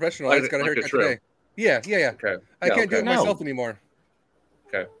all professional. I just got a haircut today. Yeah. Okay. I can't do it myself anymore.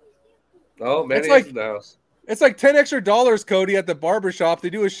 Okay. Oh, man, it's in the house. It's like $10 extra, Cody, at the barbershop. They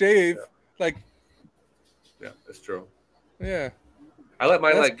do a shave. Yeah, it's true. Yeah. I let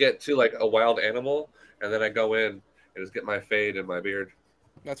mine get to like a wild animal, and then I go in and just get my fade and my beard.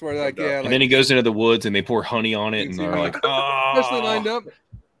 That's where and then he goes into the woods and they pour honey on it, and they're like, "Oh, especially lined up."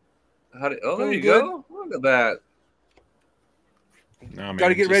 There you go. Look at that. No, got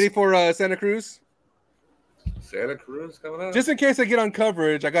to get ready for Santa Cruz. Santa Cruz coming up. Just in case I get on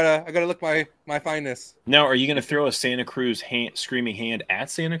coverage, I gotta look my fineness. Now, are you gonna throw a Santa Cruz screaming hand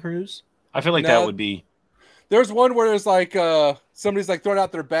at Santa Cruz? I feel like that would be. There's one where there's like somebody's like throwing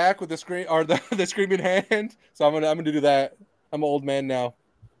out their back with the scream or the screaming hand. So I'm gonna do that. I'm an old man now.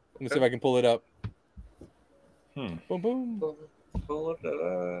 Let me see if I can pull it up. Boom boom. Pull it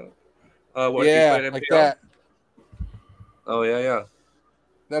up. Like that. Oh yeah.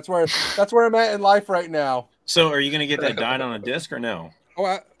 That's where I'm at in life right now. So, are you gonna get that dyed on a disc or no?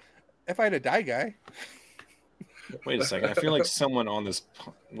 Oh, if I had a dye guy. Wait a second. I feel like someone on this.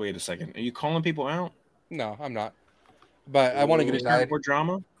 Wait a second. Are you calling people out? No, I'm not. But I want to get it dyed. More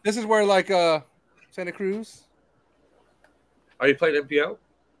drama. This is where like Santa Cruz. Are you playing MPO?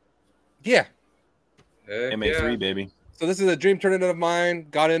 Yeah. MA3, baby. So this is a dream tournament of mine.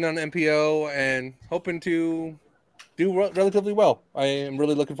 Got in on MPO and hoping to do relatively well. I am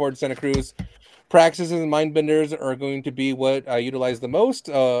really looking forward to Santa Cruz. Practices and mind benders are going to be what I utilize the most.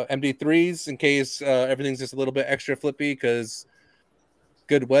 MD3s in case everything's just a little bit extra flippy because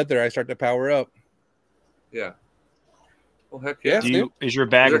good weather. I start to power up. Yeah. Well, heck yeah. Is your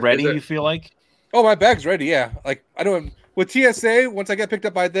bag ready? You feel like? Oh, my bag's ready. Yeah. Like I don't. With TSA, once I get picked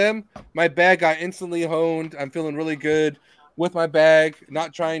up by them, my bag got instantly honed. I'm feeling really good with my bag.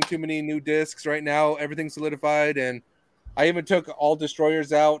 Not trying too many new discs right now. Everything's solidified, and I even took all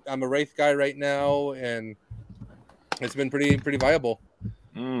destroyers out. I'm a Wraith guy right now, and it's been pretty viable.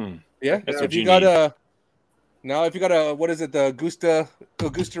 Yeah. If you got a what is it, the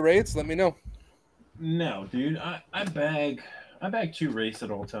Augusta Wraiths, let me know. No, dude. I bag 2 Wraiths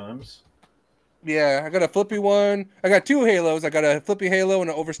at all times. Yeah, I got a flippy one. I got 2 halos. I got a flippy halo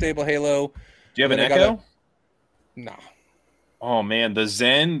and an overstable halo. Do you have an Echo? No. Oh man, the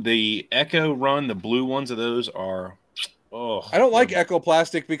Zen, the Echo run, the blue ones of those are. Oh, I don't like Echo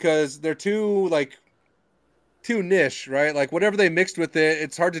plastic because they're too niche, right? Like whatever they mixed with it,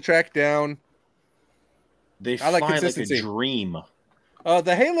 it's hard to track down. They fly like a dream.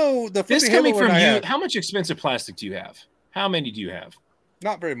 The halo, the flippy this coming halo from you. How much expensive plastic do you have? How many do you have?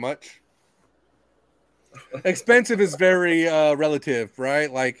 Not very much. Expensive is very relative,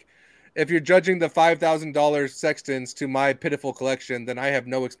 right? Like, if you're judging the $5,000 Sextons to my pitiful collection, then I have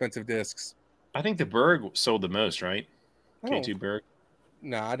no expensive discs. I think the Berg sold the most, right? Oh. K2 Berg.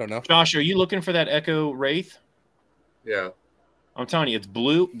 No, I don't know. Josh, are you looking for that Echo Wraith? Yeah. I'm telling you, it's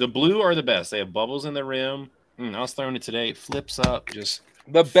blue. The blue are the best. They have bubbles in the rim. I was throwing it today. It flips up. Just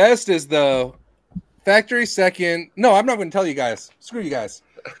the best is the factory second. No, I'm not going to tell you guys. Screw you guys.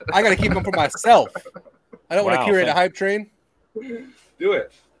 I got to keep them for myself. I don't want to curate a hype train. Do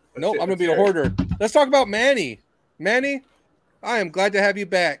it. Nope, I'm going to be a hoarder. Let's talk about Manny. Manny, I am glad to have you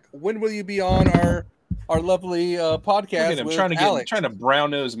back. When will you be on our lovely podcast? I'm with trying to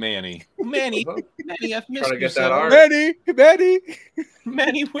brown nose Manny. Manny, Manny, I've missed trying to get so. that art.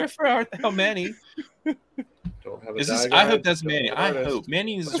 Manny, where art thou, Manny? Don't have a Is this? I hope that's Manny. I hope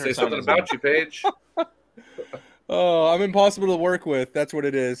Manny is. Say something about you, Paige. Oh, I'm impossible to work with. That's what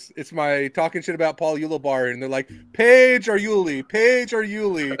it is. It's my talking shit about Paul Ulibarri, and they're like, Paige or Yuli, Paige or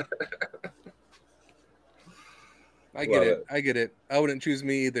Yuli. I get it. I wouldn't choose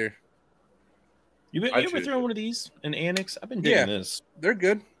me either. You ever throw one of these in Annex? I've been doing this. They're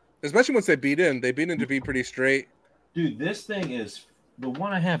good, especially once they beat in. They beat in to be pretty straight. Dude, this thing is the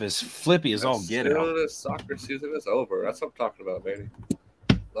one I have is flippy as all get out. This soccer season is over. That's what I'm talking about, Manny.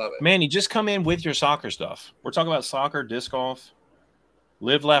 Love it. Manny, just come in with your soccer stuff. We're talking about soccer, disc golf,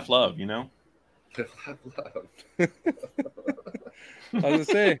 live, laugh, love. You know. Live, laugh, love. I was gonna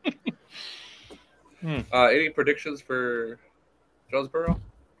say. Any predictions for Jonesboro?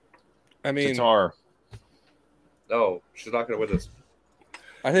 I mean, Tatar. No, she's not going to win this.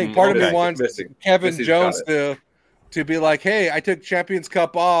 I think part of me wants Kevin Jones to be like, hey, I took Champions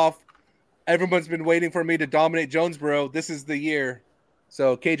Cup off. Everyone's been waiting for me to dominate Jonesboro. This is the year.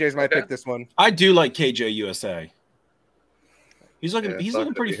 So KJ's my pick this one. I do like KJ USA. He's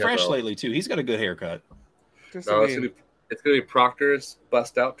looking pretty fresh lately too. He's got a good haircut. It's gonna be Proctor's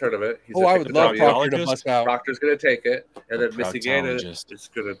bust out tournament. I would love Proctor to bust out. Proctor's gonna take it, and then Missy Gaina is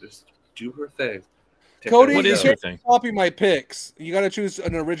gonna just do her thing. Cody, what is your thing? Copy my picks. You got to choose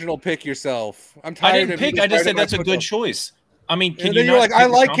an original pick yourself. I'm tired. I didn't pick. I just said that's a good choice. I mean, and then you're like, I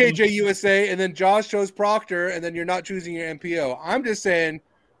like KJ USA, and then Josh chose Proctor, and then you're not choosing your MPO. I'm just saying,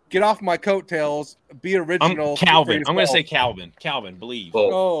 get off my coattails, be original. Calvin. I'm going to say Calvin. Calvin, believe.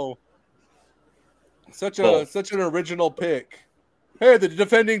 Oh, such an original pick. Hey, the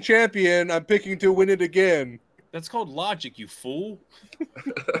defending champion, I'm picking to win it again. That's called logic, you fool.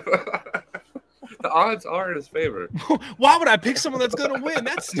 The odds are in his favor. Why would I pick someone that's going to win?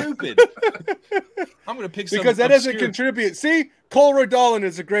 That's stupid. I'm going to pick someone because that doesn't contribute. See, Cole Rodolin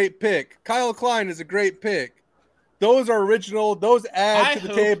is a great pick. Kyle Klein is a great pick. Those are original. Those add to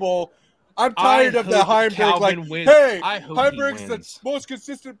the table. I'm tired of the Heimberg. Calvin like, wins. Hey, Heimberg's the most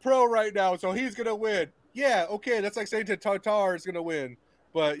consistent pro right now, so he's going to win. Yeah, okay, that's like saying Tatar is going to win.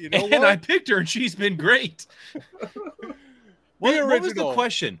 But you know what? And I picked her, and she's been great. What was the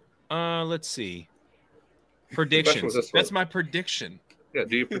question? Let's see. Predictions. That's my prediction. Yeah.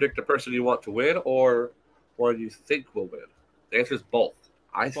 Do you predict the person you want to win or one you think will win? The answer is both.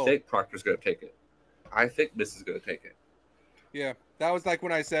 I think Proctor's going to take it. I think Miss is going to take it. Yeah. That was like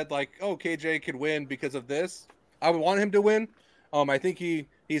when I said, like, oh, KJ could win because of this. I would want him to win. I think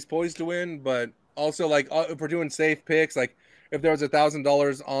he's poised to win, but also, like, if we're doing safe picks, like, if there was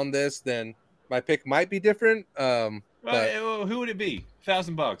 $1,000 on this, then my pick might be different. Who would it be?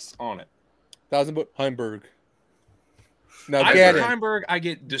 $1,000 on it. Heimberg. Now, Heimberg, I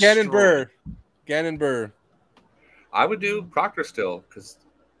get destroyed. Gannon Burr. I would do Proctor still because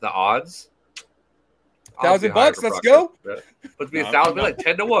the odds. $1,000. Let's go. But to be 1,000, like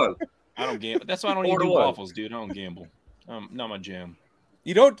 10 to 1. I don't gamble. That's why I don't even do waffles, dude. I don't gamble. Not my jam.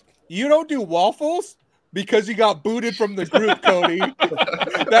 You don't do waffles because you got booted from the group, Cody.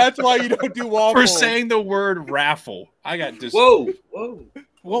 That's why you don't do waffles. For saying the word raffle, I got destroyed.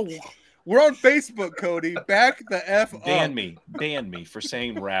 Whoa. We're on Facebook, Cody. Back the F up. Ban me for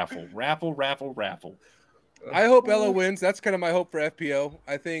saying raffle. Raffle. I hope Ella wins. That's kind of my hope for FPO.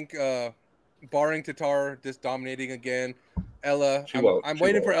 I think, barring Tatar just dominating again, Ella. I'm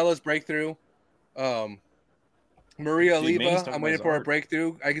waiting for Ella's breakthrough. Maria Oliva, I'm waiting for her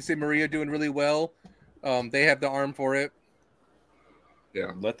breakthrough. I can see Maria doing really well. They have the arm for it.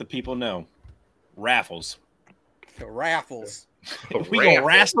 Yeah. Let the people know. Raffles. Raffles. We gonna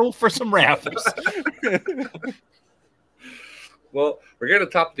wrestle for some raffles. Well, we're getting to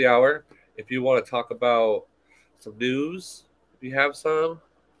the top of the hour. If you want to talk about some news, if you have some,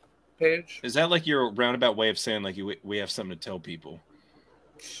 Paige. Is that like your roundabout way of saying like we have something to tell people?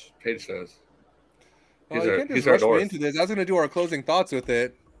 Paige says. Well, you can't just rush me into this. I was going to do our closing thoughts with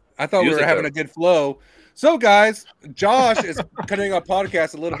it. I thought we were having a good flow. So, guys, Josh is cutting our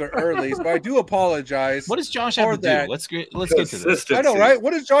podcast a little bit early, so I do apologize. What does Josh have to do? Let's get to this. I know, right?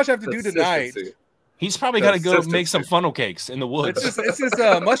 What does Josh have to do tonight? He's probably got to go make some funnel cakes in the woods. It's just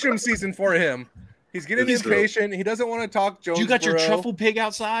mushroom season for him. He's getting impatient. He doesn't want to talk Jonesboro. You got your truffle pig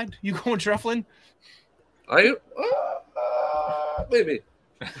outside? You going truffling? Maybe.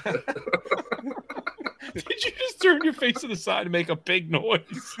 Did you just turn your face to the side and make a big noise?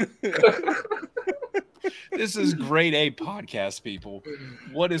 This is grade A podcast, people.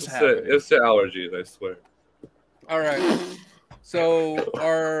 What is happening? It's the allergies, I swear. All right. So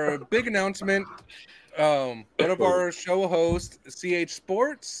our big announcement, one of our show hosts, CH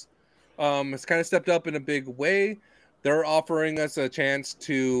Sports, has kind of stepped up in a big way. They're offering us a chance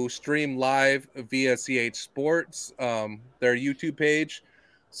to stream live via CH Sports, their YouTube page.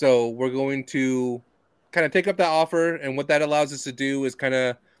 So we're going to kind of take up that offer, and what that allows us to do is kind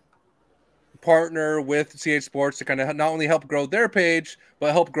of partner with CH Sports to kind of not only help grow their page,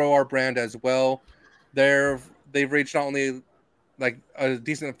 but help grow our brand as well. They've reached not only like a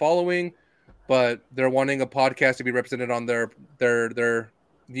decent following, but they're wanting a podcast to be represented on their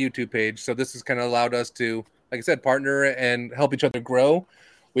YouTube page. So this has kind of allowed us to, like I said, partner and help each other grow.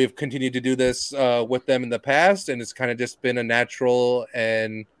 We've continued to do this with them in the past, and it's kind of just been a natural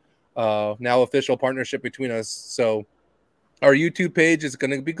and now official partnership between us. So our YouTube page is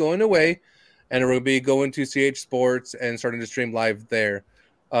going to be going away, and we're going to be going to CH Sports and starting to stream live there.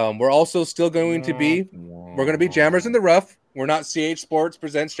 We're also still going to be Jammers in the Rough. We're not CH Sports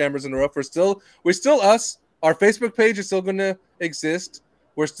presents Jammers in the Rough. We're still us. Our Facebook page is still going to exist.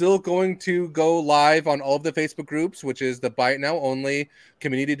 We're still going to go live on all of the Facebook groups, which is the Bite Now Only,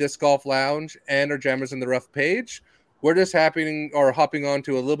 Community Disc Golf Lounge, and our Jammers in the Rough page. We're just hopping on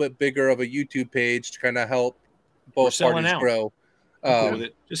to a little bit bigger of a YouTube page to kind of help both parties grow.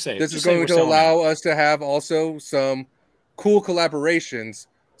 Just say this is going to allow us to have also some cool collaborations.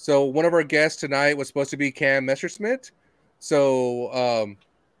 So one of our guests tonight was supposed to be Cam Messerschmidt. So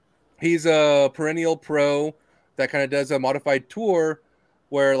he's a perennial pro that kind of does a modified tour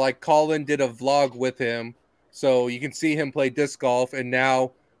where like Colin did a vlog with him. So you can see him play disc golf. And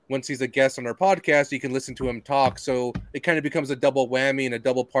now once he's a guest on our podcast, you can listen to him talk. So it kind of becomes a double whammy and a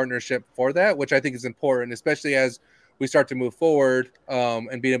double partnership for that, which I think is important, especially as we start to move forward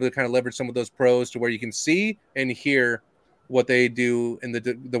and being able to kind of leverage some of those pros to where you can see and hear what they do in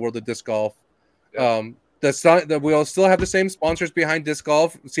the world of disc golf. Yeah. We'll still have the same sponsors behind disc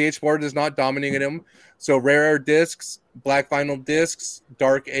golf. CH Sport is not dominating them. So Rare Discs, Black Vinyl Discs,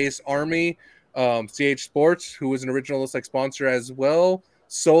 Dark Ace Army, CH Sports, who was an original sponsor as well,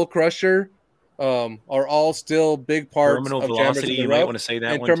 Soul Crusher, are all still big parts Terminal of Velocity. You might want to say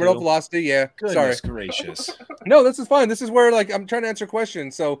that and one Terminal too. Velocity, yeah. Goodness gracious. No, this is fine. This is where I'm trying to answer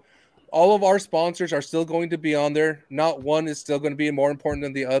questions. So all of our sponsors are still going to be on there. Not one is still going to be more important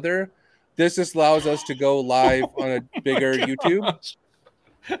than the other. This just allows us to go live on a bigger YouTube.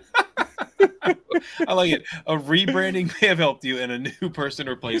 I like it. A rebranding may have helped you, and a new person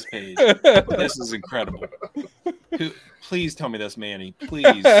to replace page. This is incredible. Please tell me that's Manny.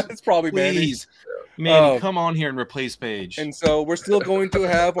 Please. It's probably Manny, come on here and replace Paige. And so we're still going to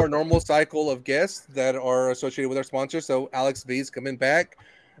have our normal cycle of guests that are associated with our sponsors. So Alex V's coming back.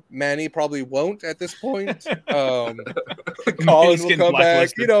 Manny probably won't at this point. Colin will come back.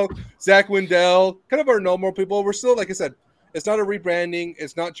 Zach Wendell, kind of our normal people. We're still, like I said, it's not a rebranding.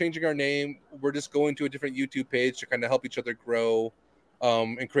 It's not changing our name. We're just going to a different YouTube page to kind of help each other grow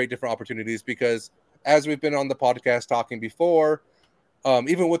and create different opportunities. Because as we've been on the podcast talking before,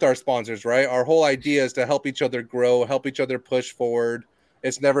 even with our sponsors, right? Our whole idea is to help each other grow, help each other push forward.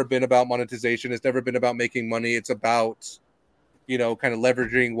 It's never been about monetization. It's never been about making money. It's about, kind of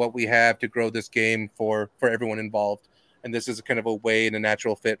leveraging what we have to grow this game for everyone involved. And this is kind of a way and a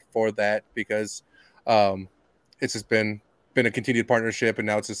natural fit for that because it's just been a continued partnership and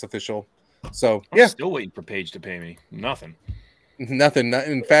now it's just official. So I'm still waiting for Paige to pay me. Nothing.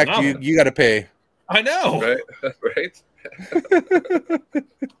 In fact, you got to pay. I know. Right.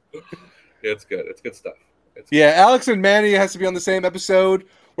 It's good. It's good stuff. Alex and Manny has to be on the same episode.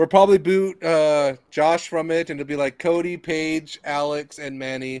 We'll probably boot Josh from it, and it'll be like Cody, Paige, Alex, and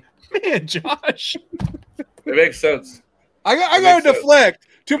Manny. Man, Josh. It makes sense. I got to deflect.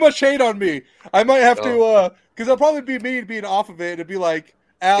 Too much hate on me. I might have to, because it'll probably be me being off of it. It'd be like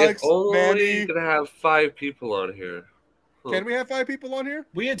Alex, Manny. You're going to have 5 people on here. Can we have 5 people on here?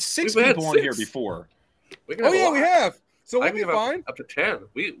 We had 6 people on here before. We have. So we'll be fine. Up to 10.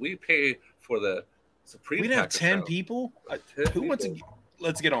 We pay for the Supreme. We'd have 10 people. Who wants to?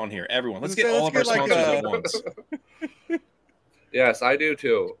 let's get on here, everyone. Let's Let's get all of our get like sponsors at once. Yes, I do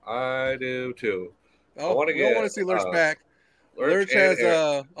too. I want to we all want to see Lurch back. Lurch has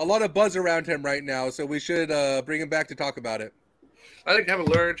a lot of buzz around him right now, so we should bring him back to talk about it. I think having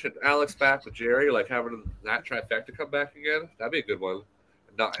Lurch and Alex back with Jerry, like having that trifecta come back again, that'd be a good one.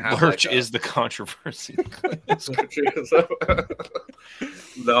 Not have Lurch is the controversy.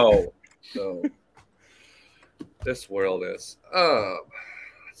 No. This world is. Let's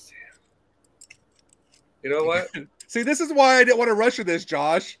see. You know what? See, this is why I didn't want to rush with this,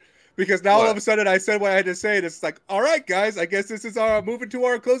 Josh. Because now all of a sudden I said what I had to say. And it's like, all right, guys, I guess this is our moving to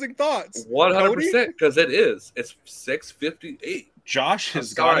our closing thoughts. 100%, because it is. It's 6:58. Josh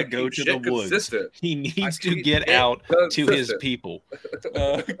has got to go to the woods. Consistent. He needs to get out to his people.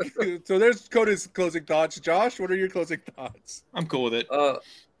 So there's Cody's closing thoughts. Josh, what are your closing thoughts? I'm cool with it.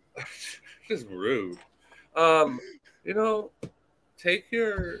 Just rude. Take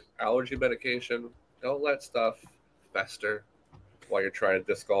your allergy medication. Don't let stuff fester while you're trying to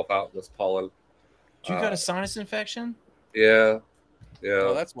disc golf out in this pollen. You got a sinus infection? Yeah.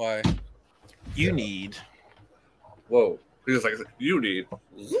 Oh, that's why. You need. Whoa. He's like, you need.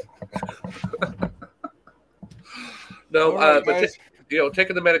 No, right, but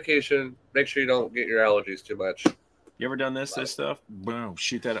taking the medication, make sure you don't get your allergies too much. You ever done this stuff? Boom,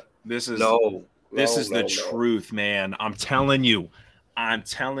 shoot that up. This is the truth, man. I'm telling you.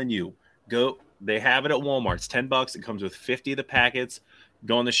 Go. They have it at Walmart. It's $10. It comes with 50 of the packets.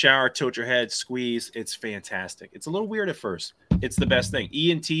 Go in the shower, tilt your head, squeeze. It's fantastic. It's a little weird at first. It's the best thing.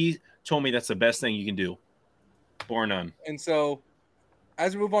 ENT told me that's the best thing you can do. Bar none. And so,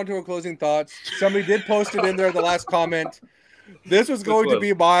 as we move on to our closing thoughts, somebody did post it in there, the last comment. This was going to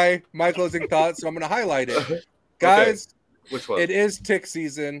be my closing thoughts, so I'm going to highlight it. Guys, okay. Which one? It is tick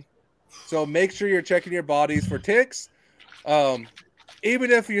season, so make sure you're checking your bodies for ticks.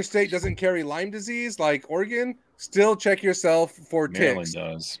 Even if your state doesn't carry Lyme disease, like Oregon, still check yourself for ticks. Maryland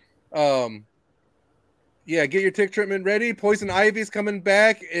does. Yeah, get your tick treatment ready. Poison ivy's coming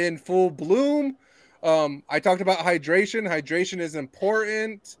back in full bloom. I talked about hydration. Hydration is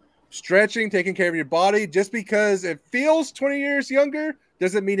important. Stretching, taking care of your body. Just because it feels 20 years younger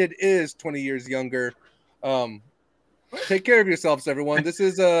doesn't mean it is 20 years younger. Take care of yourselves, everyone. This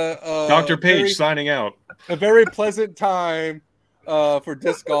is Dr. Page signing out. A very pleasant time for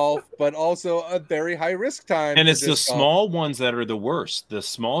disc golf, but also a very high risk time. And it's the small ones that are the worst. The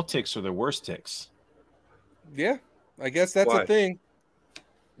small ticks are the worst ticks. Yeah, I guess that's a thing.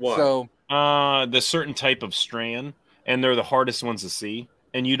 Why? So, the certain type of strand, and they're the hardest ones to see.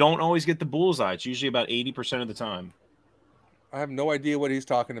 And you don't always get the bullseye. It's usually about 80% of the time. I have no idea what he's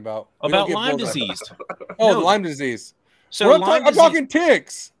talking about. About Lyme disease. Oh, no. Lyme disease. So I'm talking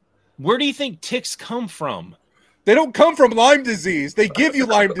ticks. Where do you think ticks come from? They don't come from Lyme disease. They give you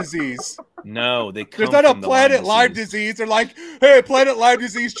Lyme disease. No, they come There's not from a Planet Lyme disease. They're like, hey, Planet Lyme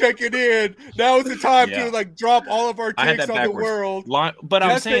disease, check it in. Now is the time to drop all of our ticks on the world. But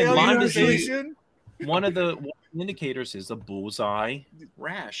I'm saying Lyme disease. One of the indicators is a bullseye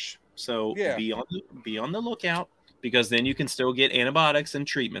rash. So be on the lookout, because then you can still get antibiotics and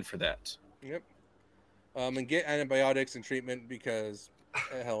treatment for that. Yep. And get antibiotics and treatment because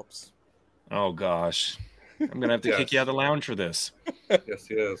it helps. Oh gosh. I'm gonna have to kick you out of the lounge for this. Yes,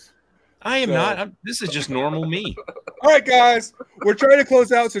 he is. I am not. This is just normal me. All right, guys, we're trying to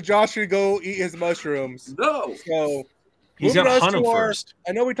close out, so Josh should go eat his mushrooms. No. So he's gonna hunt them first.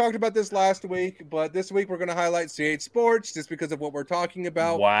 I know we talked about this last week, but this week we're gonna highlight CH Sports just because of what we're talking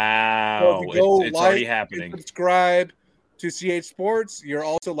about. Wow, so it's already happening. Subscribe to CH Sports. You're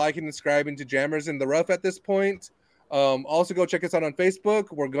also liking and subscribing to Jammers in the Rough at this point. Also go check us out on Facebook.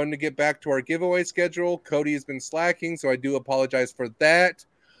 We're going to get back to our giveaway schedule. Cody has been slacking, so I do apologize for that.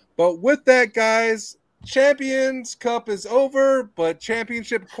 But with that, guys, Champions Cup is over, but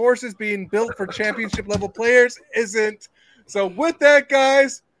championship courses being built for championship level players isn't. So with that,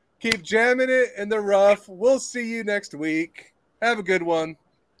 guys, keep jamming it in the rough. We'll see you next week. Have a good one.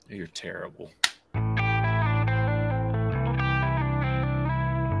 You're terrible.